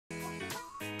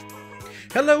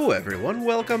Hello everyone,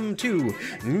 welcome to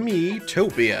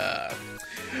Miitopia.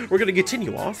 We're going to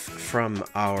continue off from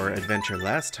our adventure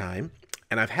last time,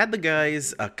 and I've had the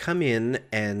guys come in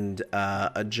and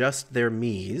adjust their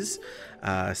Miis,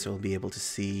 so we'll be able to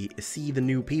see the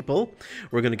new people.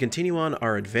 We're going to continue on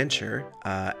our adventure,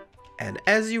 and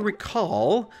as you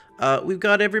recall, we've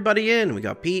got everybody in. We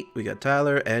got Pete, we got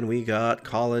Tyler, and we got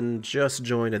Colin just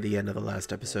joined at the end of the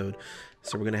last episode,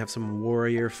 so we're going to have some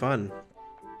warrior fun.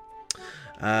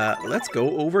 Let's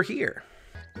go over here.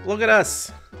 Look at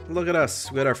us. Look at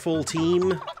us. We got our full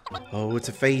team. Oh, it's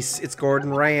a face. It's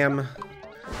Gordon Ram.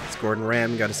 It's Gordon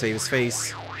Ram. Gotta save his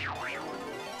face.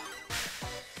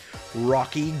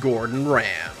 Rocky Gordon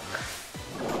Ram.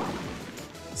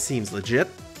 Seems legit.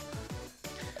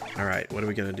 Alright, what are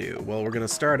we gonna do? Well, we're gonna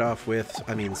start off with,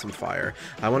 some fire.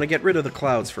 I want to get rid of the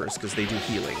clouds first, because they do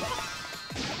healing.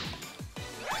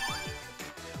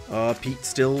 Pete's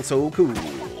still so cool.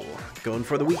 Going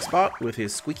for the weak spot with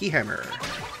his squeaky hammer.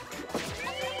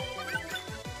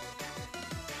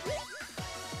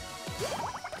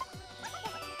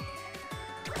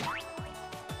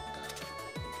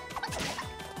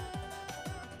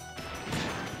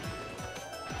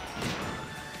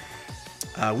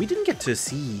 We didn't get to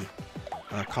see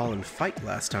Colin fight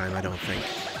last time, I don't think.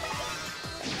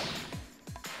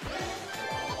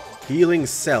 Healing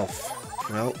self.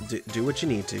 Well, do what you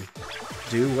need to.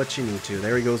 Do what you need to.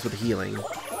 There he goes with healing.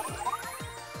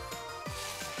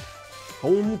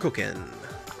 Home cooking.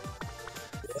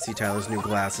 See Tyler's new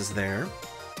glasses there.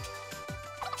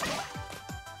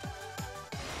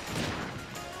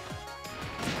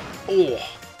 Oh!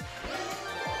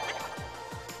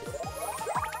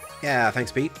 Yeah,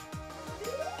 thanks, Pete.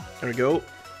 There we go.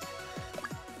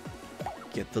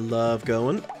 Get the love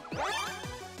going.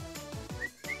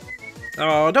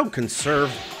 Oh, don't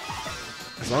conserve.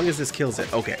 As long as this kills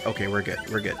it. Okay, okay, we're good.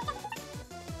 We're good.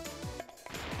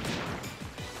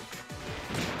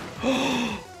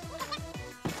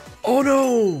 Oh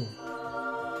no!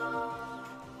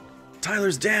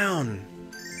 Tyler's down.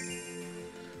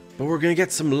 But we're gonna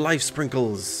get some life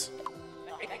sprinkles.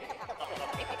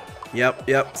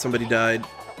 Yep, somebody died.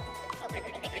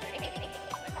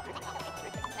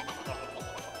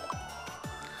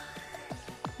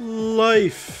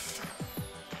 Life.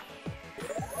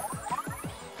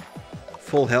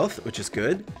 Full health, which is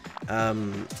good.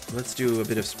 Let's do a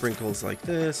bit of sprinkles like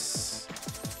this.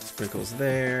 Sprinkles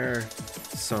there.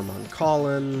 Some on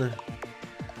Colin.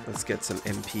 Let's get some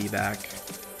MP back.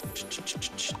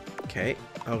 Okay.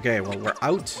 Okay, well, we're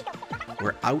out.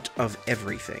 We're out of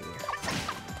everything.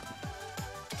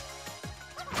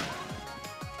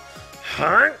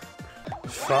 Huh?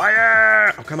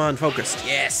 Fire! Oh, come on, focused.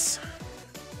 Yes!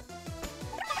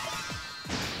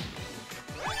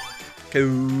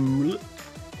 Cool.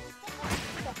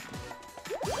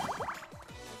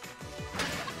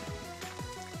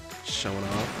 Showing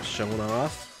off, showing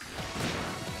off.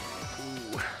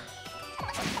 Ooh.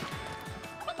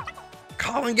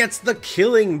 Colin gets the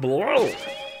killing blow.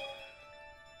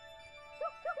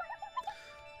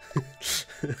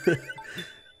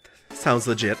 Sounds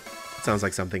legit. Sounds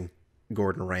like something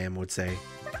Gordon Ram would say.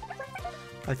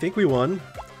 I think we won.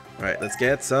 Alright, let's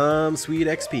get some sweet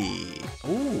XP.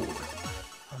 Ooh.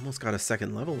 Almost got a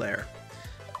second level there.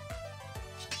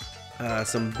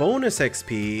 Some bonus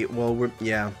XP. Well,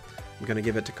 I'm gonna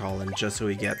give it to Colin just so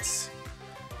he gets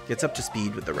up to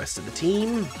speed with the rest of the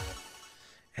team.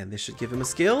 And this should give him a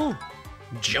skill.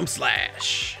 Jump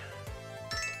Slash.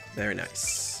 Very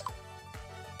nice.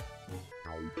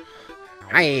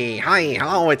 Hi,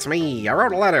 hello, it's me. I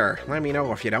wrote a letter. Let me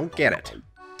know if you don't get it.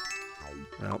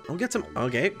 Well, I'll get some.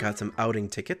 Okay, got some outing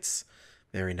tickets.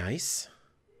 Very nice.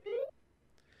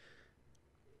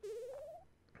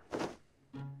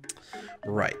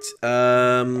 Right.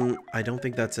 I don't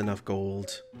think that's enough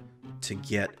gold to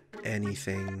get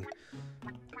anything.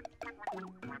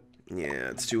 Yeah,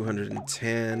 it's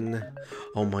 210.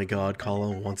 Oh my god,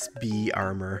 Colin wants bee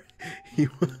armor.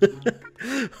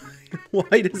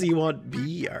 Why does he want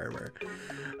bee armor?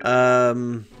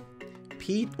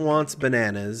 Pete wants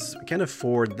bananas. We can't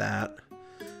afford that.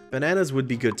 Bananas would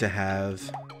be good to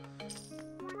have.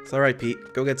 It's alright,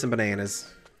 Pete. Go get some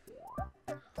bananas.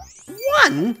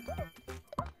 One?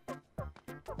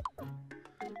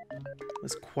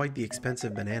 That's quite the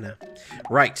expensive banana.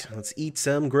 Right, let's eat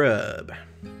some grub.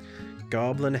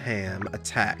 Goblin ham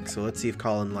attack. So let's see if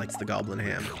Colin likes the goblin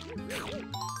ham.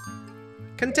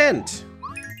 Content.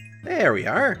 There we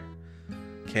are.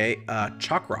 Okay,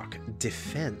 Chalk Rock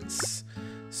defense.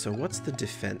 So what's the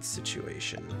defense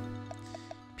situation?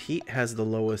 Pete has the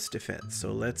lowest defense,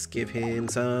 so let's give him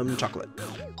some chocolate.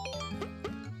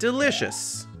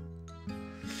 Delicious.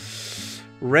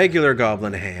 Regular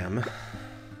goblin ham.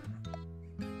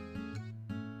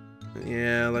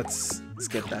 Yeah, let's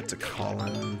get that to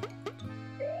Colin.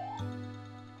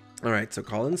 Alright, so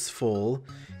Colin's full.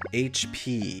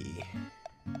 HP.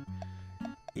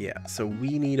 Yeah, so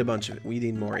we need a bunch of... We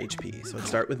need more HP. So let's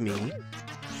start with me.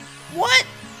 What?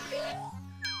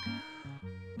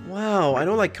 Wow, I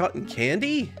don't like cotton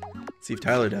candy? Let's see if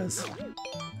Tyler does.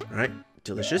 Alright,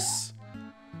 delicious.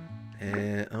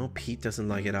 And... Oh, Pete doesn't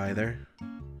like it either.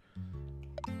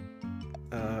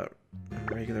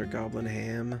 Regular goblin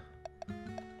ham.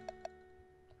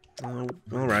 Oh,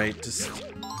 alright, just...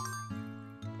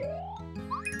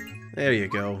 There you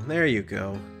go, there you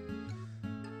go.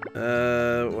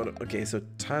 What, okay, so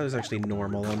Tyler's actually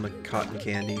normal on the cotton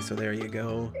candy, so there you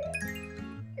go.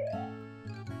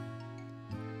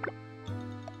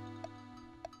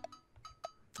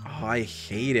 Oh, I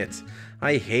hate it.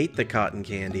 I hate the cotton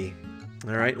candy.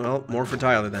 Alright, well, more for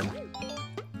Tyler then.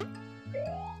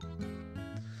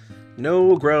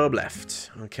 No grub left.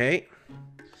 Okay.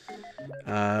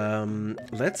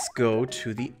 Let's go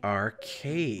to the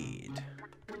arcade.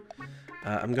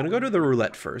 I'm gonna go to the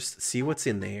roulette first, see what's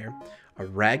in there. A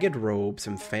ragged robe,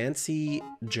 some fancy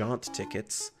jaunt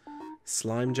tickets,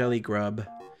 slime jelly grub,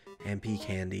 MP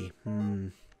candy.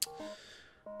 I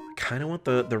kinda want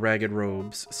the ragged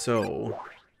robes, so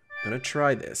I'm gonna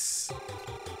try this.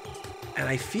 And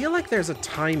I feel like there's a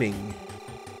timing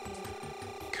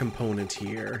component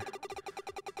here.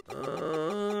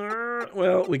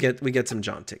 Well, we get some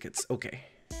jaunt tickets. Okay.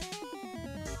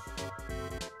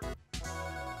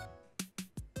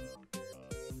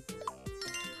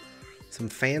 Some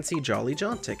fancy Jolly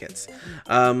Jaunt tickets.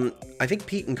 I think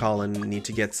Pete and Colin need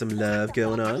to get some love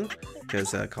going on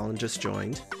because Colin just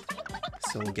joined.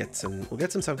 So we'll get some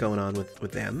stuff going on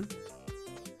with them.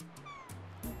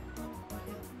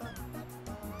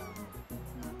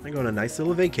 I go on a nice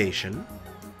little vacation.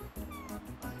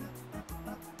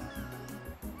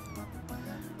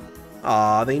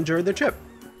 Aw, they enjoyed their trip.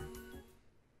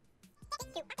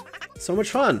 So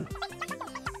much fun.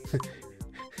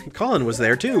 Colin was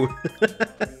there too.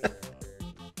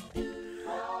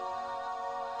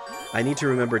 I need to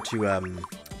remember to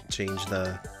change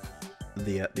the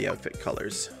outfit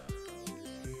colors.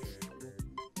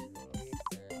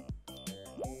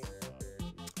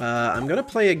 I'm gonna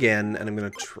play again, and I'm gonna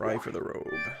try for the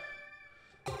robe.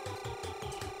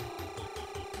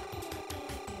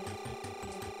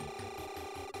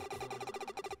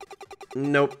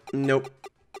 Nope, nope.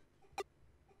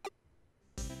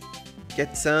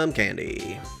 Get some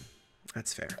candy.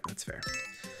 That's fair, that's fair.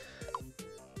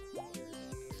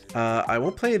 I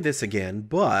won't play this again,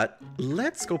 but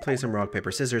let's go play some rock,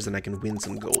 paper, scissors, and I can win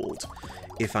some gold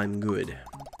if I'm good.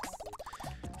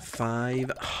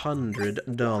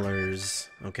 $500.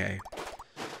 Okay.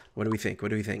 What do we think?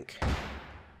 What do we think?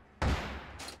 I'm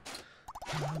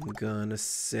gonna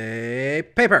say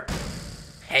paper.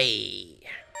 Hey.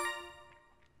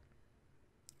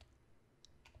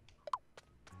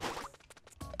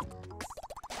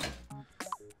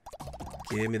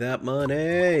 Give me that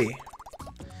money.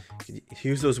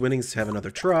 Use those winnings to have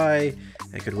another try.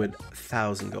 I could win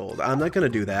 1,000 gold. I'm not gonna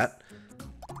do that.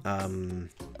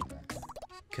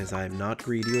 Because I'm not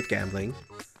greedy with gambling.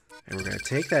 And we're gonna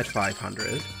take that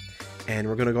 500 and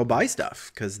we're gonna go buy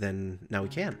stuff, because then now we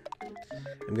can.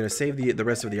 I'm gonna save the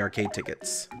rest of the arcade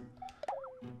tickets.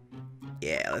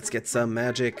 Yeah, let's get some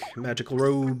magical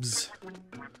robes.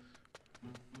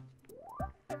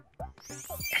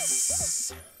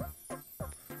 Yes.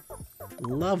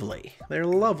 Lovely. They're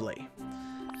lovely.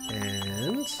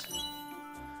 And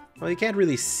well, you can't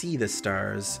really see the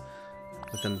stars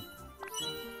with them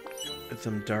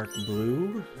dark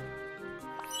blue.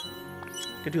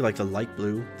 Could do like the light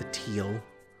blue, the teal.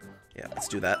 Yeah, let's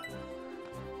do that.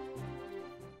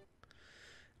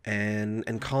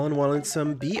 And Colin wanted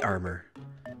some bee armor.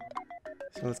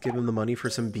 So let's give him the money for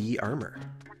some bee armor.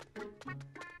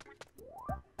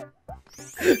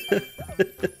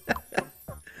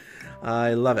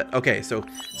 I love it. Okay, so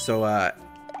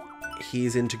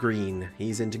he's into green.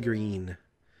 He's into green.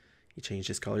 He changed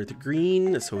his color to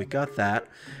green, so we got that.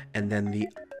 And then the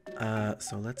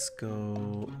so let's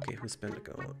go. Okay, who's been to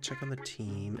go? Check on the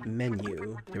team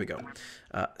menu. There we go.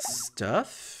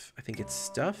 Stuff. I think it's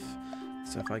stuff.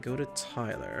 So if I go to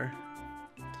Tyler,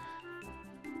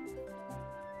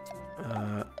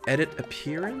 edit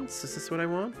appearance. Is this what I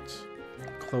want?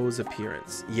 Close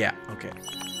appearance. Yeah. Okay.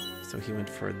 So he went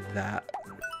for that.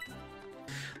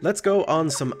 Let's go on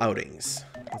some outings.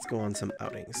 Let's go on some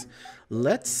outings.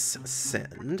 Let's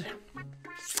send.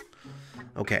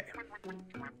 Okay.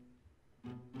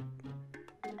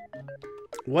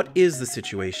 What is the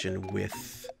situation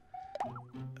with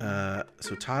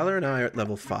So Tyler and I are at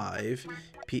level 5.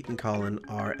 Pete and Colin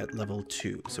are at level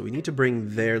 2. So we need to bring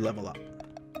their level up.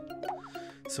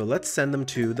 So let's send them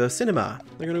to the cinema.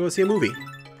 They're gonna go see a movie.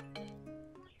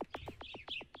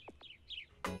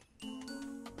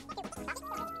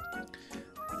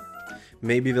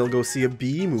 Maybe they'll go see a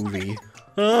B movie.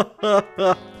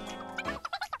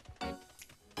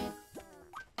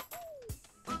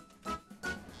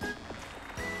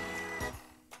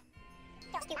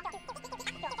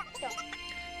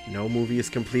 No movie is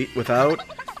complete without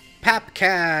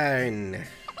popcorn.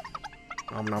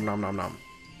 Nom nom nom nom nom.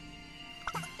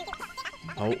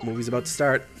 Oh, movie's about to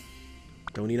start.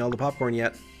 Don't eat all the popcorn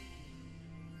yet.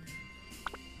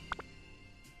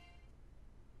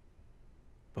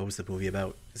 What was the movie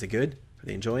about? Is it good? Are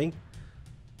they enjoying?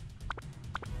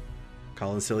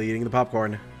 Colin's still eating the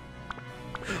popcorn.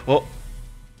 Oh!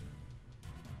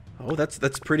 Oh,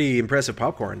 that's pretty impressive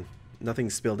popcorn. Nothing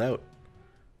spilled out.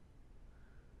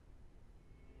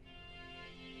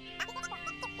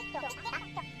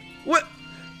 What?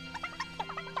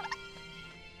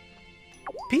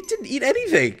 Pete didn't eat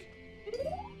anything!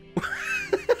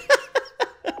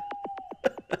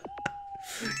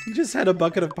 He just had a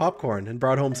bucket of popcorn and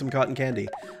brought home some cotton candy.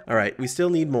 Alright, we still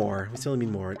need more. We still need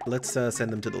more. Let's send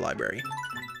them to the library.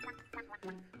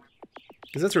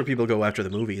 Because that's where people go after the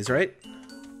movies, right?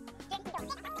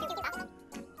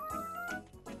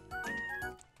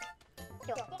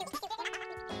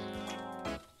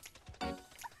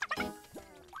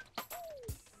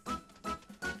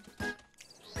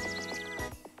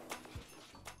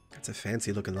 That's a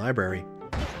fancy looking library.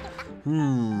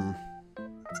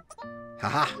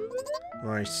 Haha.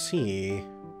 I see.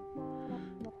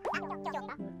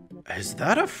 Is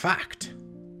that a fact?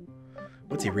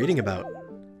 What's he reading about?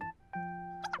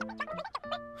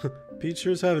 Pete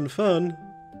sure's having fun.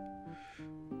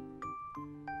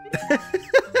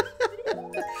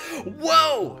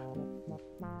 Whoa!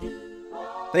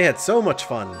 They had so much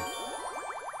fun.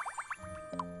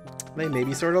 They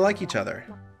maybe sort of like each other.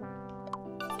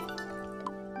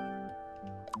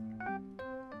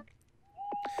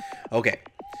 Okay.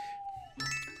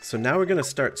 So now we're gonna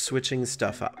start switching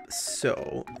stuff up.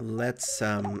 So let's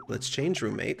change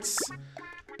roommates.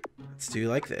 Let's do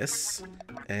like this.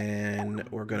 And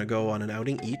we're gonna go on an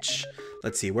outing each.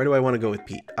 Let's see, where do I want to go with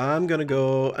Pete?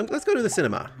 Let's go to the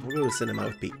cinema. We'll go to the cinema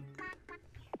with Pete.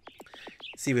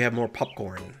 See if we have more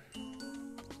popcorn.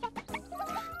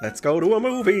 Let's go to a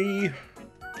movie.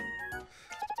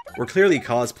 We're clearly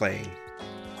cosplaying.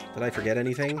 Did I forget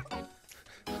anything?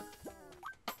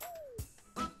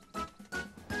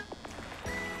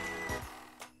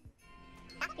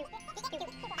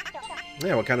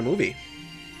 Yeah, what kind of movie?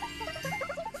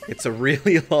 It's a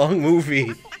really long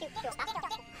movie.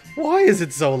 Why is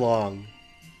it so long?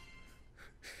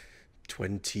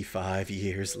 25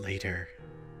 years later.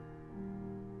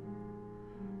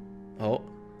 Oh.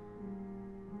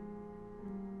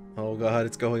 Oh god,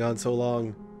 it's going on so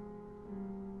long.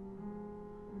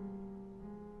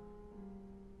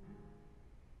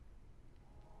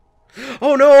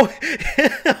 Oh no!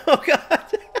 Oh god!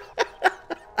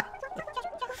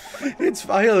 It's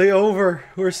finally over.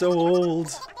 We're so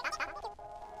old.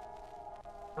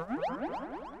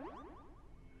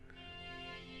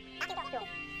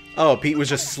 Oh, Pete was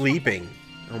just sleeping.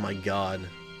 Oh my god.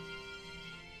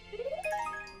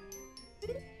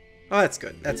 Oh, that's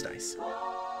good. That's nice.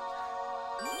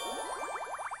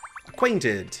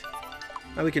 Acquainted.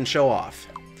 Now we can show off.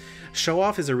 Show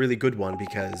off is a really good one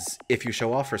because if you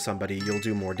show off for somebody, you'll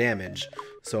do more damage.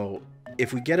 So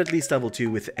if we get at least level 2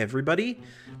 with everybody,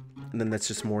 then that's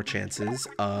just more chances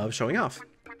of showing off.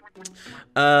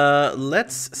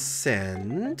 Let's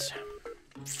send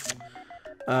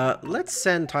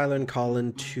Tyler and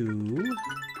Colin to...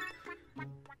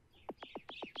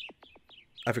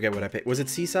 I forget what I picked. Was it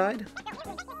Seaside?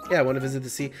 Yeah, I want to visit the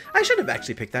sea. I should have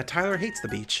actually picked that. Tyler hates the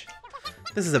beach.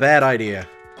 This is a bad idea.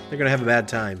 They're gonna have a bad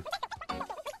time.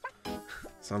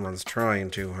 Someone's trying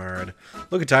too hard.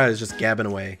 Look at Tyler's just gabbing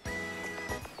away.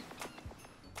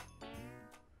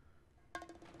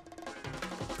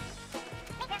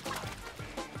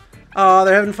 Oh,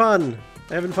 they're having fun.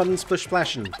 They're having fun splish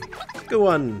splashing. Good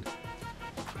one.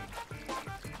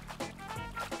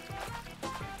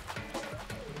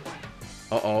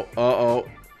 Uh-oh, uh-oh.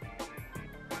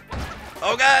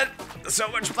 Oh god! So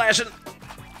much splashing!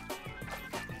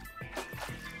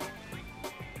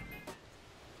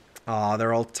 Aw,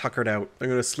 they're all tuckered out. They're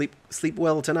gonna sleep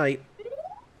well tonight.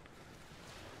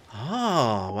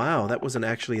 Oh, wow, that wasn't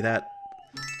actually that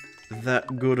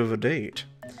good of a date.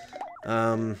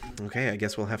 Okay, I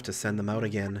guess we'll have to send them out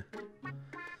again.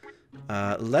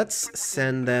 Let's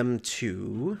send them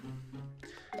to...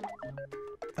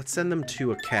 Let's send them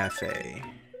to a cafe.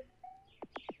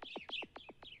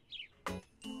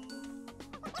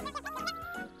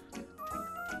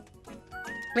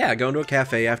 Yeah, going to a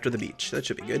cafe after the beach. That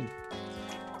should be good.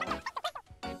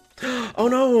 Oh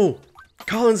no!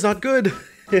 Colin's not good!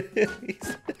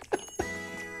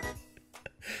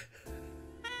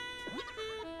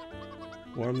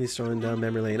 Warmly strolling down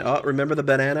memory lane. Oh, remember the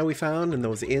banana we found and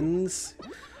those inns?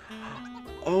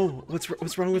 Oh,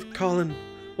 what's wrong with Colin?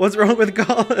 What's wrong with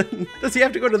Colin? Does he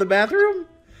have to go to the bathroom?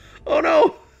 Oh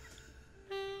no!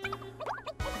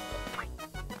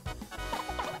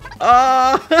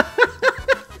 Ah!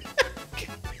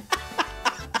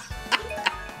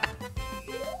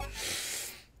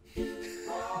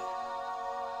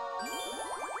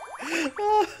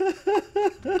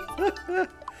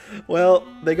 Well,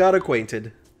 they got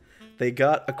acquainted. They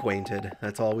got acquainted.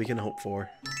 That's all we can hope for.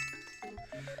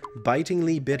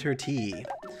 Bitingly bitter tea.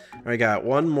 I got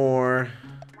one more.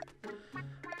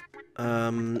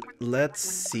 Let's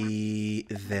see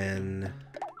then.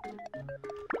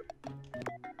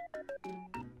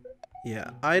 Yeah,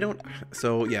 I don't...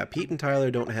 So, yeah, Pete and Tyler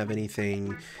don't have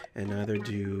anything, and neither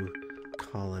do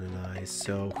Colin and I.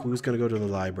 So, who's gonna go to the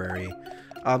library?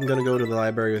 I'm gonna go to the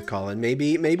library with Colin.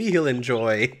 Maybe he'll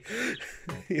enjoy...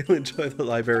 he'll enjoy the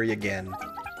library again.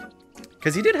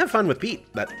 Because he did have fun with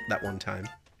Pete that one time.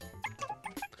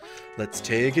 Let's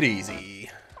take it easy.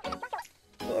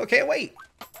 Oh, can't wait.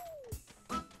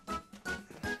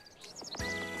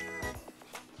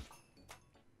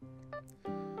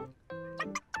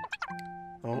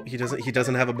 Oh, he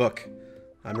doesn't have a book.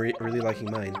 I'm really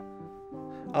liking mine.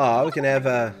 Oh, we can have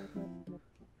a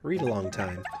read-along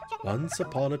time. Once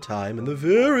upon a time in the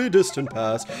very distant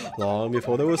past, long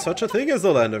before there was such a thing as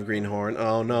the land of Greenhorn.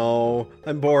 Oh no,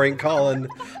 I'm boring Colin.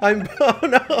 Oh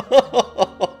no.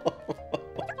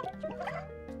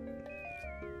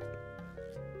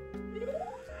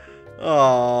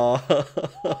 Oh.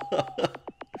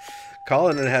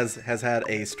 Colin has had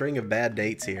a string of bad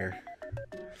dates here.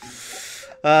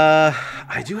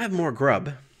 I do have more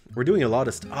grub. We're doing a lot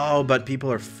of oh, but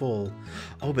people are full.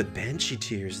 Oh, but Banshee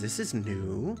Tears, this is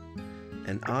new.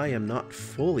 And I am not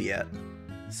full yet.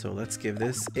 So let's give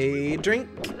this a drink.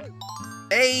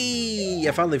 Hey!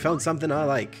 I finally found something I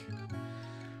like.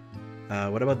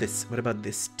 What about this? What about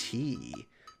this tea?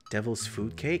 Devil's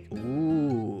Food Cake?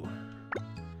 Ooh.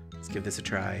 Let's give this a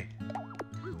try.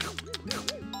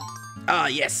 Ah,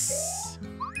 yes!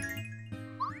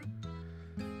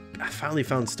 I finally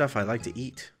found stuff I like to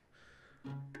eat.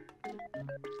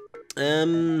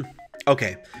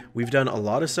 Okay. We've done a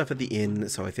lot of stuff at the inn,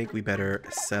 so I think we better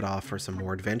set off for some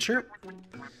more adventure.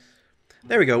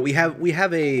 There we go. We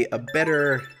have a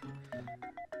better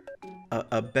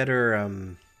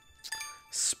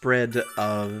spread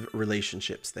of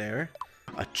relationships there.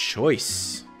 A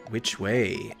choice. Which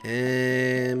way?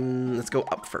 Let's go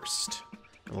up first.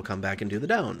 And we'll come back and do the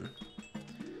down.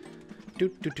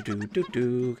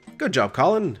 Good job,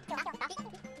 Colin.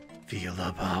 Feel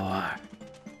the power.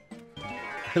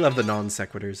 I love the non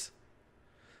sequiturs.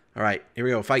 All right, here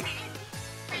we go. Fight.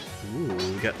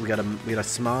 Ooh, we got a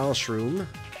small shroom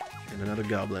and another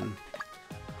goblin.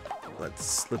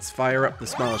 Let's fire up the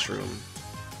small shroom.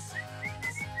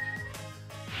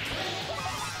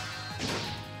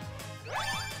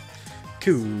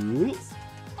 Cool.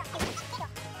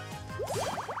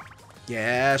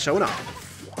 Yeah, showing off.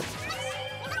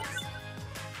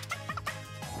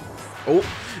 Oh,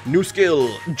 new skill,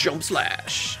 jump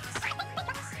slash.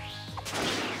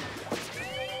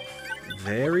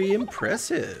 Very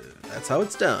impressive. That's how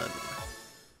it's done.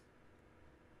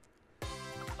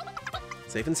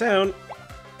 Safe and sound.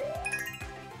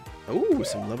 Oh,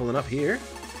 some leveling up here.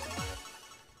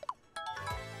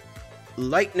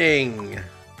 Lightning.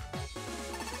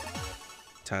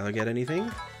 Tyler get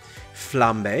anything?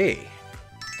 Flambe.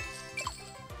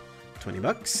 20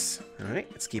 bucks. Alright,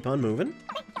 let's keep on moving.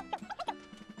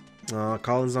 Aw,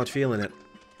 Colin's not feeling it.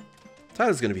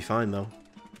 Tyler's gonna be fine, though.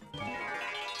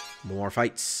 More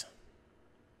fights.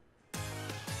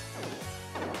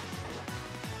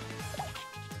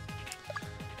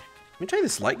 Let me try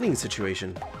this lightning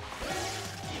situation.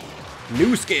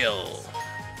 New skill.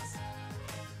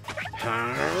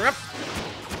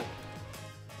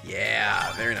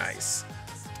 Yeah, very nice.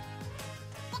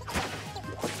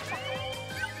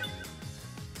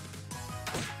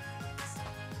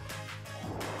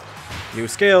 New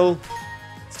skill.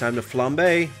 It's time to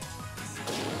flambe.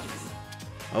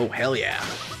 Oh, hell yeah.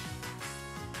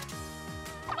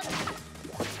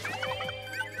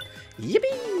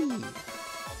 Yippee!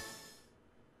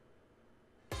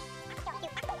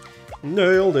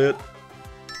 Nailed it.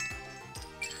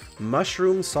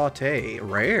 Mushroom saute.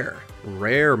 Rare.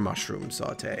 Rare mushroom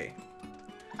saute.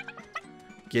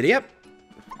 Giddy up.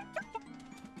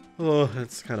 Oh,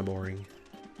 that's kind of boring.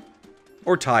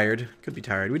 Or tired. Could be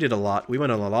tired. We did a lot. We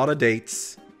went on a lot of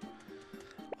dates.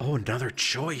 Oh, another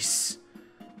choice.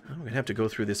 Oh, we're gonna have to go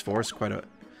through this forest quite a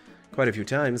few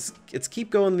times. Let's keep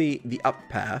going the up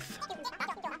path.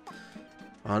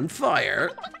 On fire.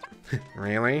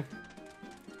 Really?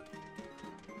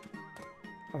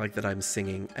 I like that I'm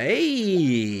singing.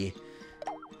 Hey!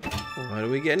 What are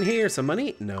we getting here? Some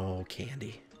money? No,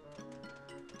 candy.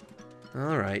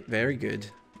 Alright, very good.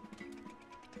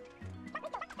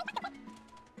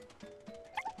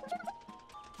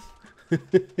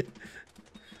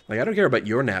 Like, I don't care about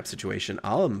your nap situation.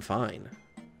 I'm fine.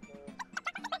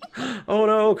 Oh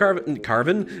no,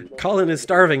 Carvin? Colin is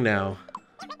starving now.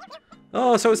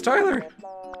 Oh, so is Tyler.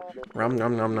 Rum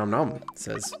nom nom nom nom,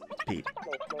 says Pete.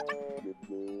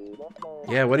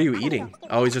 Yeah, what are you eating?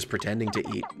 Oh, he's just pretending to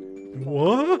eat.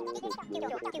 What?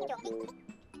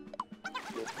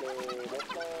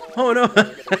 Oh no.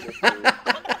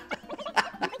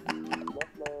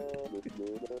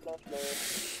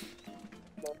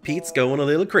 Pete's going a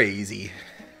little crazy.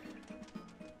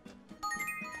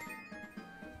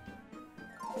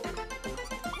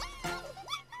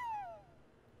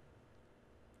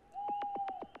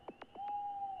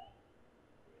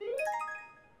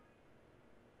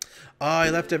 Oh,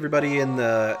 I left everybody in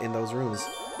those rooms.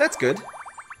 That's good.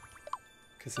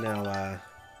 Cause now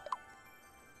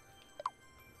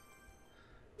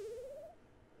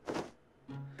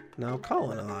now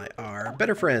Colin and I are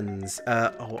better friends.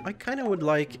 Oh, I kind of would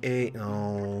like a...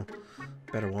 Oh,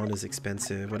 better wand is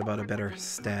expensive. What about a better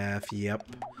staff? Yep.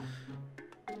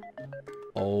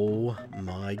 Oh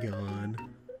my god.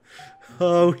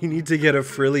 Oh, we need to get a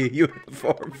frilly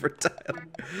uniform for Tyler.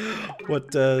 What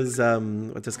does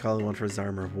Colin want for his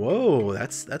armor? Whoa,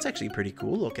 that's actually pretty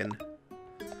cool looking.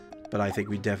 But I think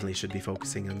we definitely should be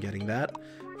focusing on getting that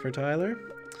for Tyler.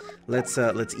 Let's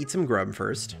eat some grub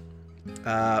first.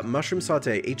 Mushroom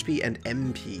saute, HP and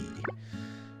MP.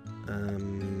 I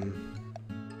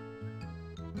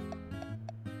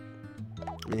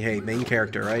mean, hey, main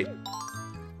character, right?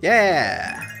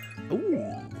 Yeah. Ooh.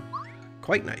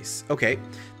 Quite nice. Okay,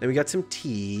 then we got some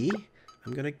tea.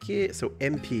 I'm gonna get... So,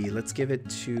 MP, let's give it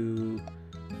to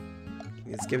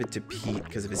Pete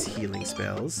because of his healing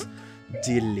spells.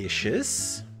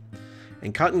 Delicious.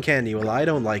 And cotton candy, well, I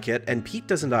don't like it, and Pete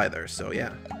doesn't either, so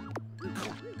yeah.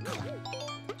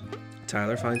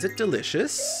 Tyler finds it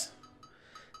delicious.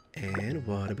 And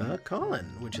what about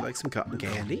Colin? Would you like some cotton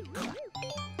candy?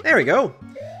 There we go.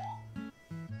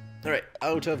 Alright,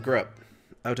 out of grub.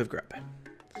 Out of grub.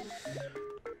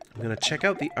 I'm gonna check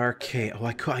out the arcade. Oh,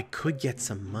 I could get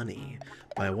some money,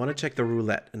 but I want to check the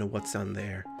roulette and what's on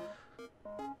there.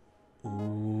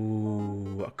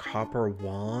 Ooh, a copper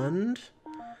wand?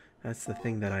 That's the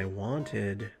thing that I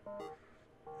wanted.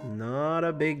 Not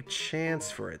a big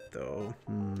chance for it, though.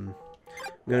 I'm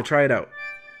gonna try it out.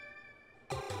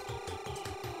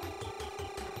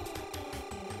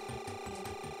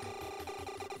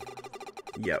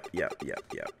 Yep.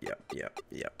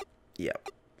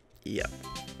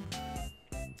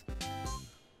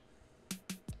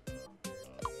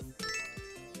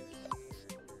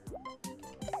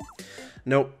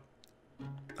 Nope.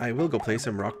 I will go play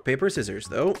some rock, paper, scissors,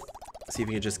 though. See if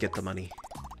we can just get the money.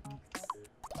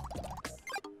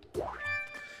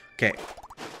 Okay.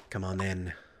 Come on,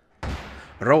 then.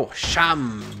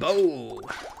 Rochambeau!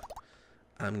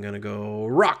 I'm gonna go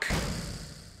rock!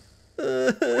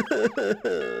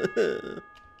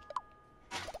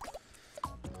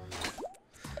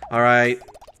 Alright.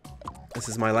 This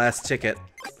is my last ticket.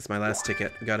 It's my last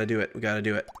ticket. We gotta do it. We gotta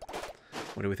do it.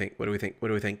 What do we think? What do we think? What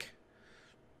do we think?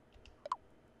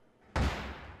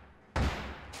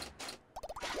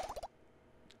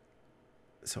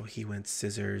 So he went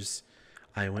scissors.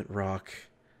 I went rock.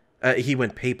 He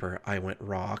went paper. I went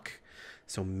rock.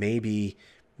 So maybe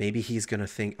he's gonna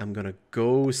think I'm gonna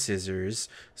go scissors.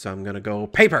 So I'm gonna go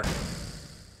paper.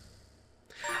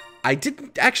 I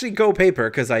didn't actually go paper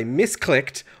because I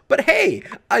misclicked, but hey,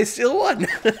 I still won.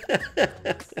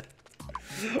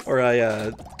 Or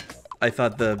I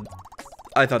thought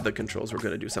the controls were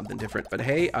gonna do something different, but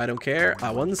hey, I don't care.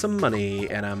 I won some money,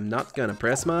 and I'm not gonna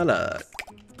press my luck.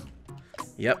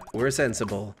 Yep, we're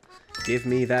sensible. Give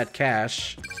me that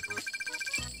cash.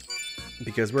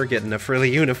 Because we're getting a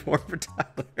frilly uniform for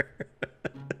Tyler.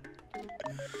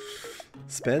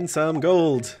 Spend some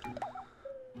gold.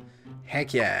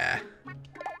 Heck yeah.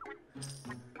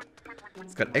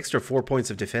 It's got extra 4 points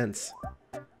of defense.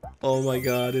 Oh my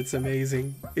god, it's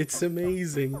amazing. It's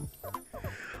amazing.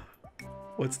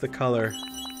 What's the color?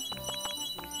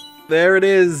 There it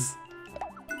is!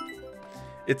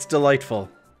 It's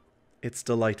delightful. It's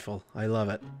delightful. I love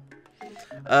it.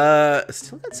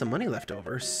 Still got some money left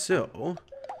over, so...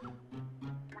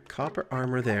 Copper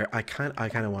armor there. I kind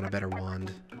of want a better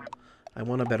wand. I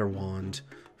want a better wand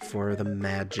for the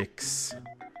magics.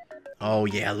 Oh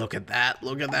yeah, look at that.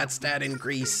 Look at that stat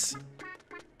increase.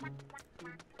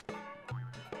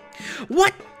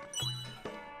 What?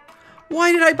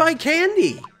 Why did I buy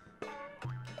candy?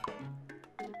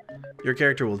 Your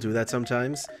character will do that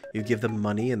sometimes. You give them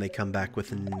money and they come back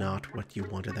with not what you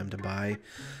wanted them to buy.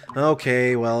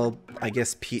 Okay, well, I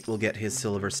guess Pete will get his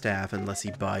silver staff unless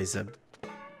he buys a...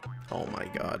 Oh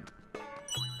my god.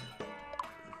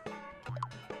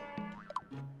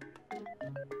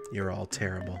 You're all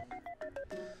terrible.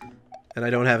 And I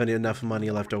don't have enough money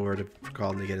left over for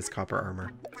Colin to get his copper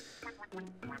armor.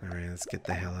 Alright, let's get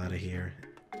the hell out of here.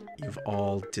 You've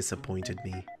all disappointed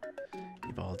me.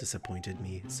 You've all disappointed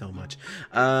me so much.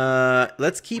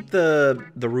 Let's keep the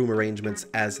room arrangements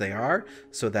as they are,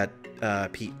 so that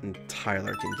Pete and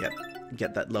Tyler can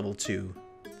get that level 2.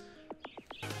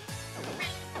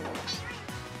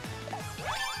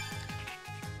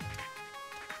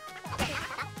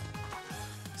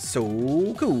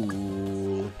 So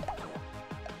cool.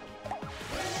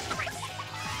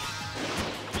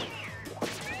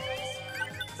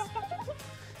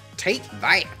 Take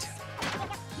that.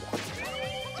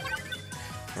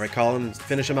 Alright, Colin,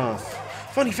 finish him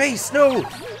off. Funny face, no!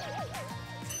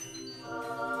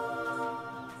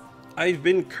 I've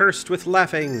been cursed with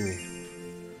laughing.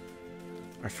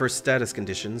 Our first status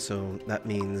condition, so that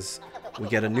means we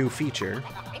get a new feature.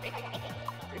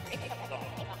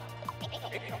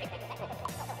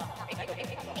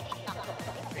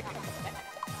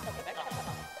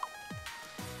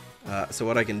 So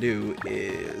what I can do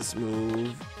is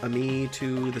move me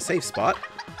to the safe spot.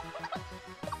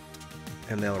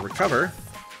 And they'll recover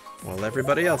while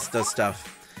everybody else does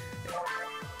stuff.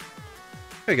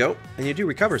 There you go. And you do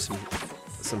recover some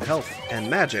health and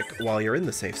magic while you're in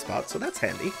the safe spot, so that's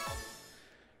handy.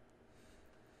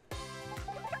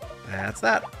 That's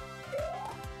that.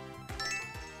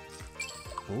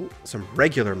 Oh, some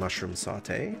regular mushroom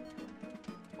sauté.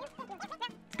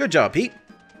 Good job, Pete.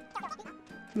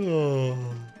 Oh.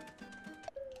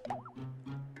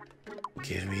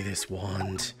 Give me this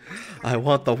wand. I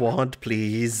want the wand,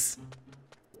 please.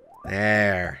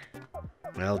 There.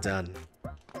 Well done.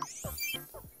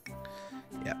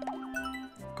 Yep.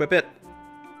 Equip it.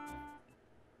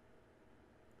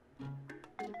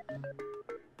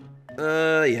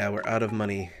 Yeah, we're out of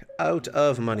money. Out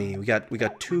of money. We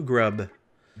got 2 grub.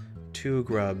 2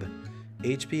 grub.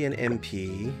 HP and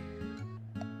MP.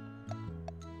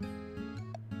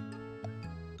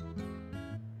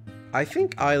 I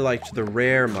think I liked the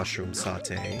rare mushroom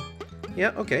sauté.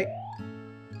 Yeah, okay.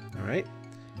 Alright.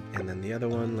 And then the other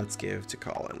one, let's give to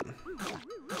Colin.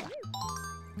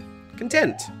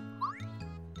 Content!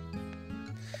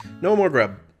 No more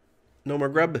grub. No more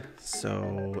grub.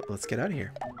 So, let's get out of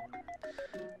here.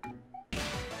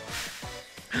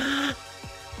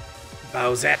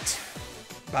 Bowsette!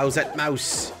 Bowsette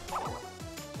Mouse!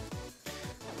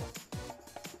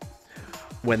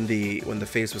 When the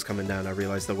face was coming down, I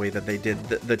realized the way that they did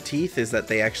the teeth is that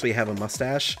they actually have a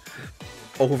mustache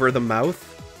over the mouth.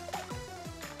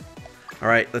 All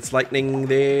right, let's lightning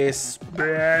this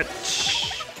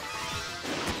bitch.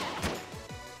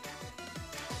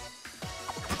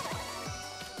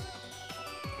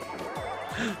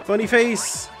 Funny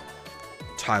face.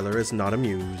 Tyler is not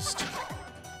amused.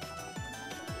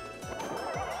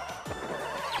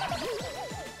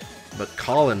 But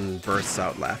Colin bursts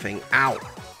out laughing. Ow!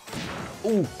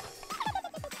 Ooh!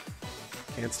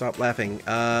 Can't stop laughing.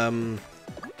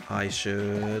 I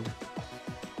should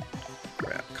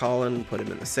grab Colin, put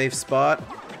him in the safe spot.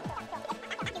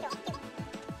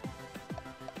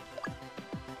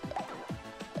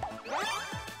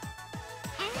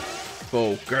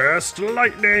 Focused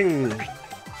lightning!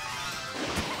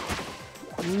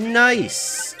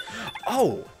 Nice!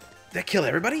 Oh! That kill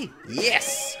everybody?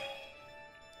 Yes!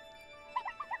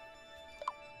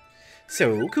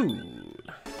 So cool.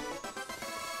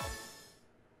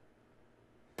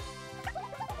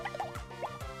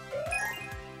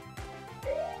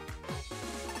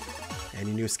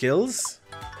 Any new skills?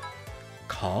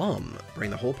 Calm.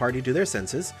 Bring the whole party to their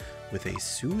senses with a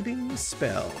soothing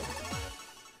spell.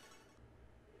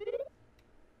 I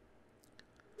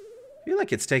feel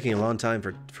like it's taking a long time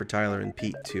for Tyler and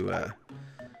Pete to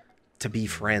be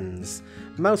friends.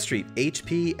 Mouse Street,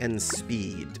 HP and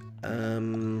speed.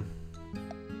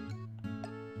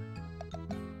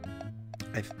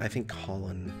 I think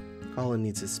Colin Colin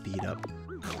needs his speed up.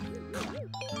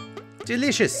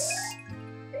 Delicious!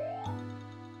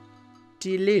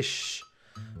 Delish!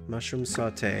 Mushroom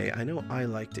saute. I know I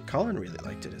liked it. Colin really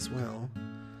liked it as well.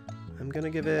 I'm gonna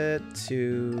give it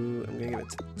to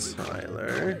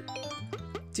Tyler.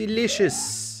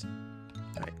 Delicious!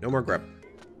 Alright, no more grub.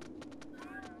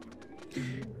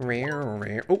 Rare,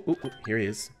 rare. Oh, oh, oh, here he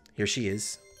is. Here she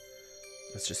is.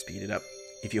 Let's just speed it up.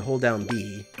 If you hold down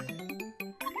B...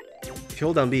 If you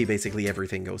hold down B, basically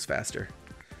everything goes faster.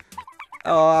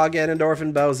 Oh, Ganondorf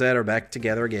and Bowsette are back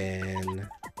together again.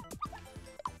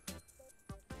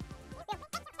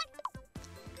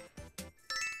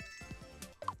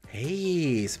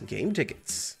 Hey, some game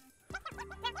tickets.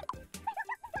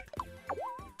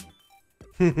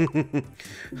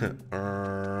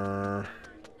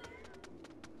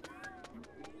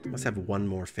 Must have one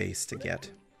more face to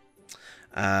get.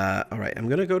 Alright, I'm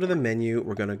gonna go to the menu.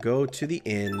 We're gonna go to the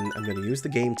inn. I'm gonna use the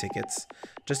game tickets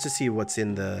just to see what's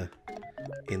in the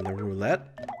roulette.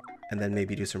 And then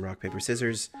maybe do some rock, paper,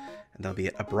 scissors. And that'll be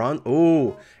it. A bronze.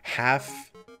 Oh,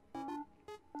 half.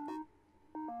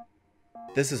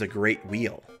 This is a great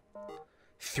wheel.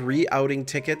 3 outing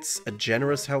tickets, a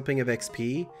generous helping of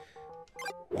XP.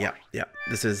 Yeah, yeah.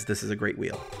 This is a great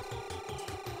wheel.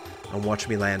 And watch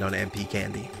me land on MP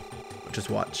candy. Just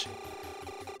watch.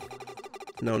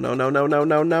 No, no, no, no, no,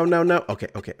 no, no, no, no. Okay,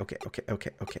 okay, okay, okay,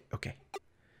 okay, okay, okay.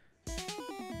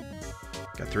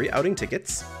 Got 3 outing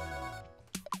tickets.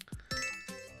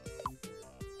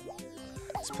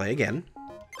 Let's play again.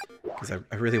 Because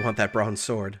I really want that bronze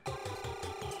sword.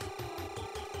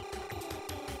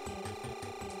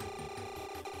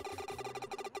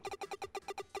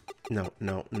 No,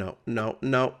 no, no, no,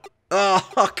 no.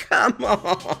 Oh, come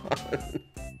on.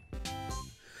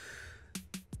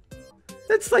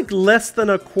 That's like less than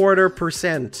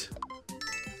 1/4%.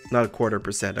 Not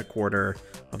 1/4%, a quarter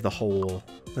of the whole.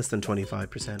 Less than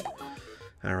 25%.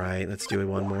 Alright, let's do it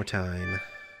one more time.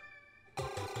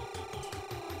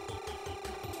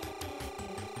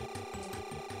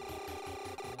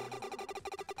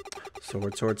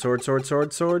 Sword, sword, sword, sword,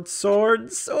 sword, sword,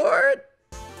 sword, sword!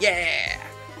 Yeah!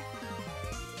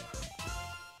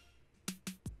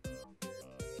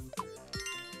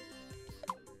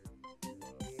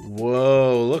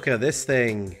 Whoa, look at this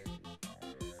thing.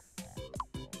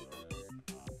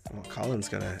 Well, Colin's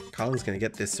gonna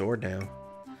get this sword now.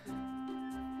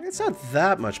 It's not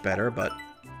that much better, but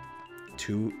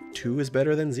two is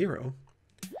better than 0.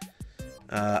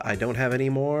 I don't have any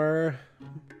more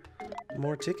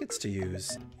tickets to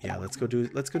use. Yeah, let's go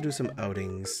do some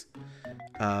outings.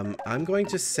 I'm going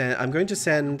to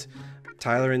send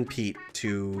Tyler and Pete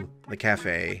to the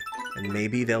cafe, and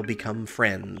maybe they'll become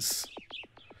friends.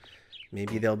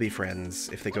 Maybe they'll be friends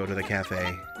if they go to the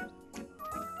cafe.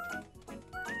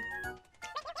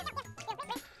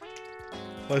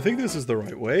 I think this is the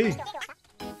right way.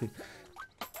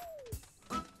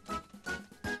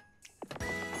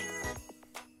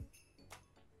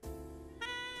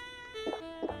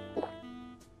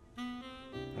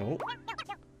 Oh.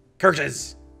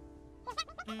 Curses!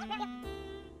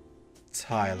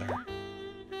 Tyler.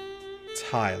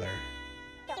 Tyler.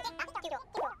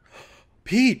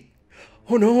 Pete!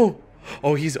 Oh no!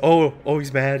 Oh, he's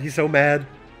mad. He's so mad.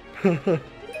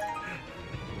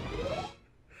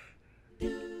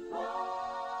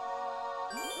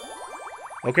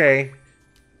 Okay.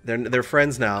 They're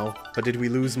friends now, but did we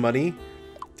lose money?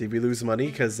 Did we lose money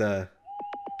because or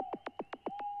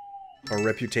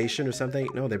reputation or something?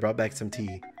 No, they brought back some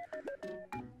tea.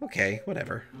 Okay,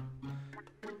 whatever.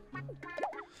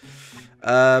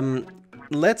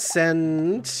 Let's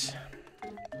send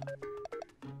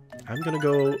I'm gonna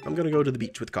go to the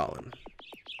beach with Colin.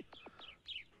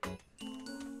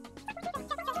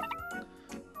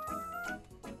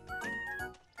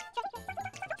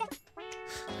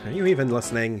 Are you even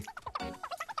listening?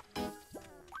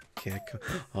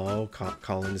 Oh,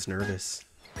 Colin is nervous.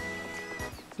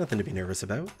 There's nothing to be nervous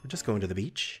about. We're just going to the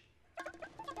beach.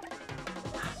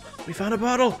 We found a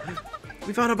bottle!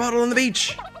 We found a bottle on the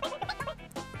beach!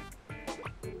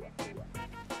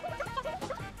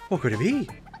 What could it be?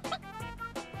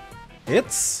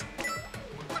 It's...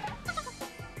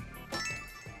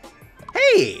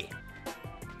 Hey!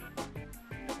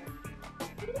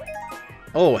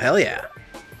 Oh, hell yeah.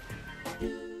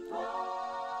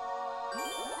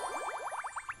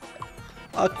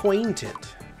 Acquainted.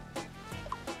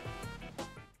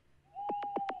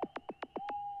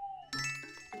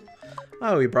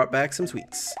 Oh, we brought back some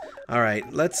sweets.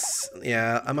 Alright, let's...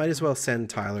 Yeah, I might as well send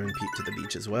Tyler and Pete to the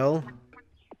beach as well.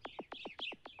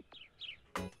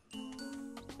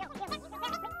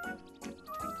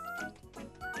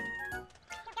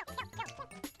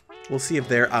 We'll see if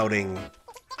their outing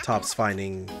tops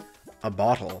finding a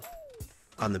bottle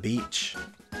on the beach.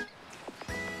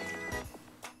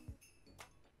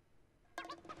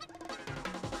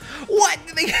 What?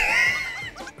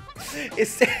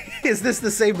 Is this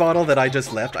the same bottle that I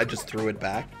just left? I just threw it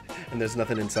back and there's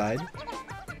nothing inside?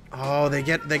 Oh, they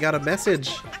got a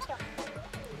message.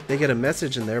 They get a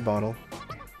message in their bottle.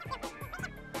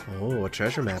 Oh, a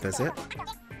treasure map, is it?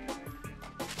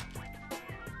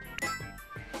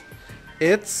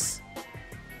 It's...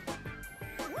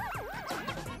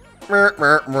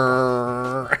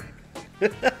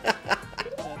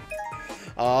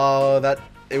 Oh,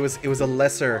 it was a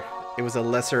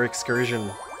lesser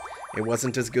excursion. It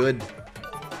wasn't as good.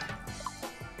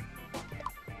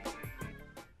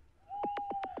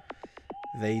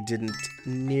 They didn't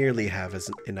nearly have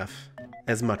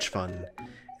as much fun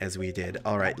as we did.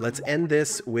 All right, let's end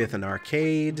this with an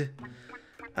arcade.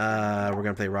 We're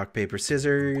gonna play rock, paper,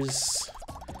 scissors.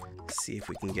 See if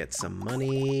we can get some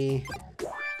money.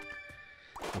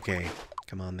 Okay,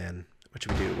 come on then. What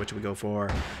should we do? What should we go for?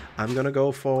 I'm gonna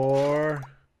go for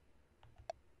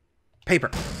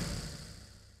paper.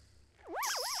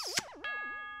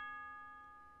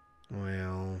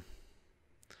 Well,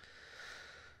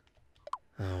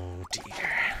 oh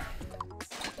dear.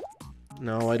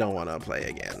 No, I don't want to play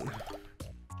again.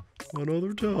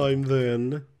 Another time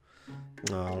then.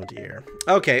 Oh dear.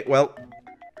 Okay, well,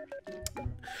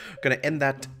 gonna end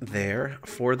that there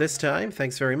for this time.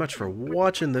 Thanks very much for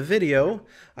watching the video.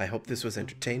 I hope this was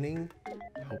entertaining.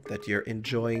 Hope that you're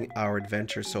enjoying our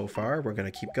adventure so far. We're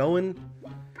gonna keep going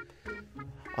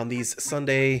on these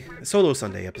solo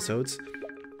Sunday episodes.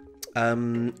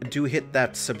 Do hit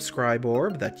that subscribe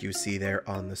orb that you see there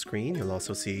on the screen. You'll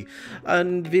also see a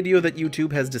video that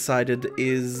YouTube has decided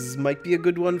might be a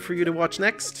good one for you to watch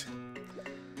next.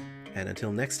 And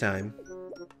until next time,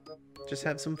 just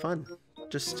have some fun.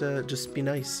 Just be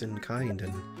nice and kind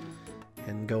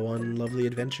and go on lovely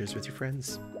adventures with your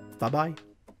friends. Bye-bye.